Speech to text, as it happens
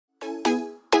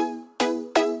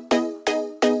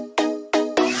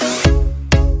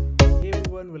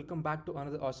everyone, welcome back to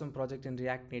another awesome project in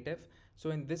React Native. So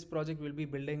in this project, we'll be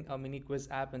building a mini quiz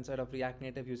app inside of React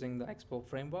Native using the Expo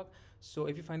framework. So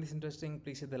if you find this interesting,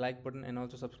 please hit the like button and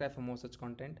also subscribe for more such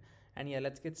content. And yeah,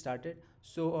 let's get started.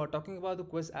 So talking about the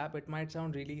quiz app, it might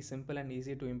sound really simple and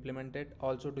easy to implement it,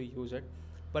 also to use it.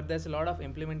 But there's a lot of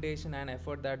implementation and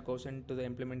effort that goes into the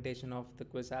implementation of the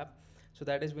quiz app. So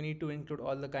that is, we need to include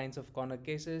all the kinds of corner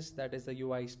cases, that is the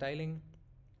UI styling,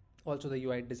 also the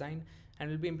UI design, and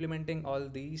we'll be implementing all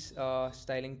these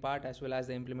styling part as well as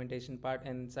the implementation part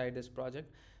inside this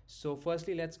project. So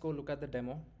firstly, let's go look at the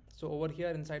demo. So over here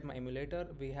inside my emulator,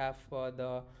 we have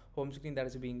the home screen that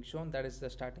is being shown, that is the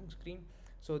starting screen.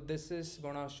 So this is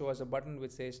gonna show us a button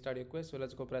which says start your quiz. So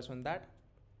let's go press on that.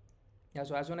 Yeah,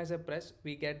 so as soon as I press,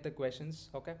 we get the questions.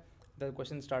 Okay, the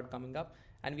questions start coming up,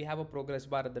 and we have a progress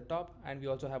bar at the top, and we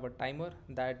also have a timer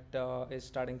that is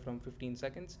starting from 15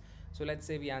 seconds. So let's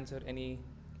say we answer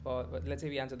let's say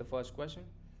we answer the first question.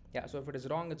 Yeah, so if it is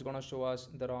wrong, it's gonna show us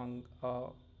the wrong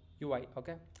UI.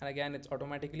 Okay, and again, it's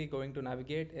automatically going to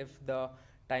navigate if the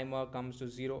timer comes to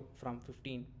 0 from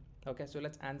 15. Okay, so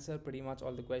let's answer pretty much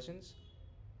all the questions.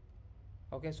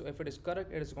 Okay, so if it is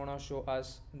correct, it is gonna show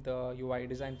us the UI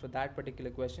design for that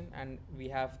particular question, and we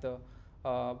have the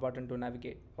button to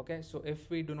navigate. Okay, so if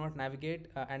we do not navigate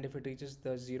and if it reaches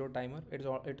the 0 timer,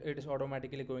 it is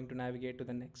automatically going to navigate to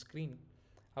the next screen.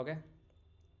 Okay,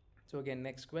 so again,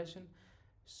 next question.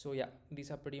 So yeah,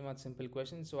 these are pretty much simple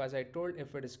questions. So as I told,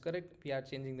 if it is correct, we are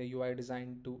changing the UI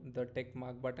design to the tick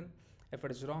mark button. If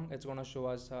it is wrong, it's gonna show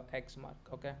us X mark.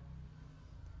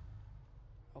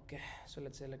 Okay, so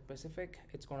let's say like Pacific,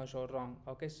 it's gonna show wrong.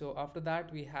 Okay, so after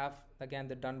that we have again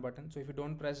the done button. So if you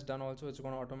don't press done also, it's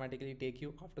gonna automatically take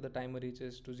you after the timer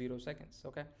reaches to 0 seconds.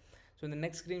 Okay, so in the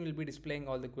next screen we'll be displaying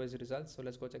all the quiz results. So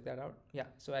let's go check that out. Yeah,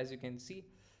 so as you can see,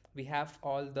 we have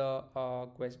all the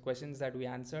questions that we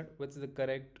answered with the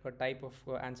correct type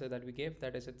of answer that we gave,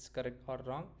 that is it's correct or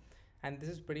wrong. And this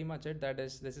is pretty much it.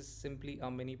 This is simply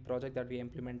a mini project that we're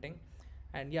implementing.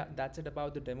 And yeah, that's it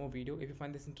about the demo video. If you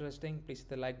find this interesting, please hit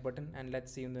the like button, and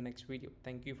let's see you in the next video.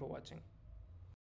 Thank you for watching.